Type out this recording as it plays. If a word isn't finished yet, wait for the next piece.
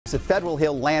The Federal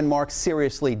Hill landmark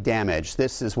seriously damaged.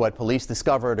 This is what police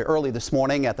discovered early this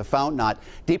morning at the fountain at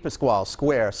Pasquale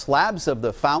Square. Slabs of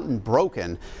the fountain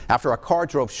broken after a car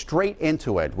drove straight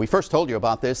into it. We first told you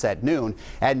about this at noon.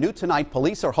 At noon tonight,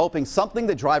 police are hoping something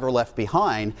the driver left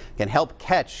behind can help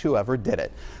catch whoever did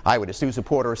it. Eyewitness News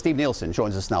reporter Steve Nielsen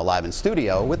joins us now live in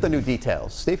studio with the new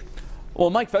details. Steve? Well,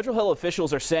 Mike, Federal Hill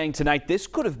officials are saying tonight this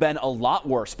could have been a lot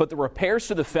worse, but the repairs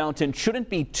to the fountain shouldn't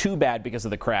be too bad because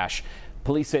of the crash.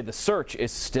 Police say the search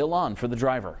is still on for the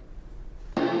driver.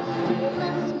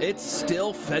 It's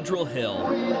still Federal Hill.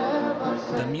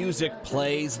 The music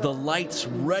plays, the lights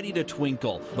ready to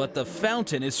twinkle, but the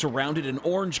fountain is surrounded in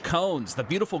orange cones. The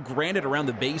beautiful granite around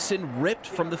the basin ripped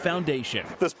from the foundation.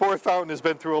 This poor fountain has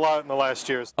been through a lot in the last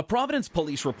years. A Providence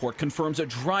police report confirms a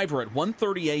driver at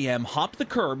 1:30 a.m. hopped the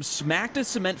curb, smacked a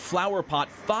cement flower pot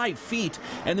 5 feet,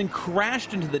 and then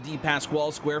crashed into the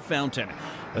Pasquale Square fountain.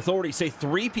 Authorities say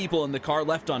 3 people in the car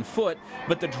left on foot,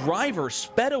 but the driver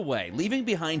sped away, leaving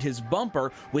behind his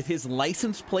bumper with his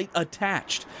license plate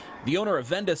attached. The owner of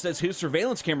Venda says his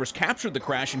surveillance cameras captured the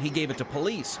crash and he gave it to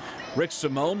police. Rick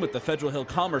Simone with the Federal Hill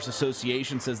Commerce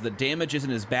Association says the damage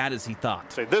isn't as bad as he thought.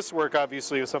 This work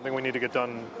obviously is something we need to get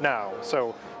done now,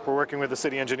 so we're working with the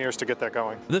city engineers to get that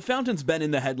going. The fountain's been in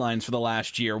the headlines for the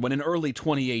last year when in early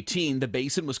 2018 the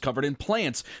basin was covered in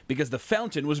plants because the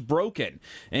fountain was broken.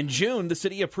 In June, the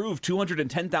city approved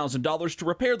 $210,000 to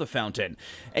repair the fountain.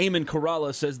 Eamon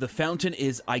Corrala says the fountain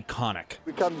is iconic.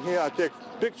 We come here, I take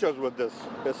pictures with this.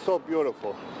 It's so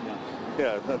beautiful.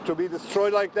 Yeah, to be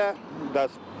destroyed like that,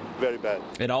 that's very bad.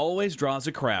 It always draws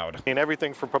a crowd. And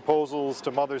everything from proposals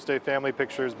to Mother's Day family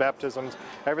pictures, baptisms,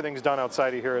 everything's done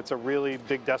outside of here. It's a really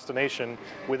big destination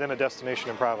within a destination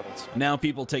in Providence. Now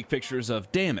people take pictures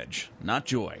of damage, not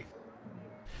joy.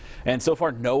 And so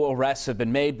far, no arrests have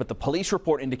been made, but the police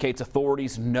report indicates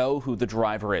authorities know who the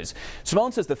driver is.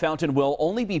 Simone says the fountain will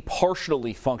only be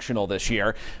partially functional this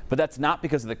year, but that's not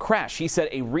because of the crash. He said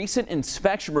a recent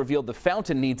inspection revealed the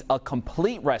fountain needs a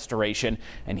complete restoration,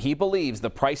 and he believes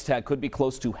the price tag could be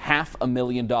close to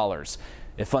 $500,000.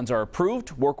 If funds are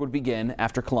approved, work would begin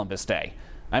after Columbus Day.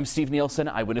 I'm Steve Nielsen,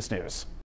 Eyewitness News.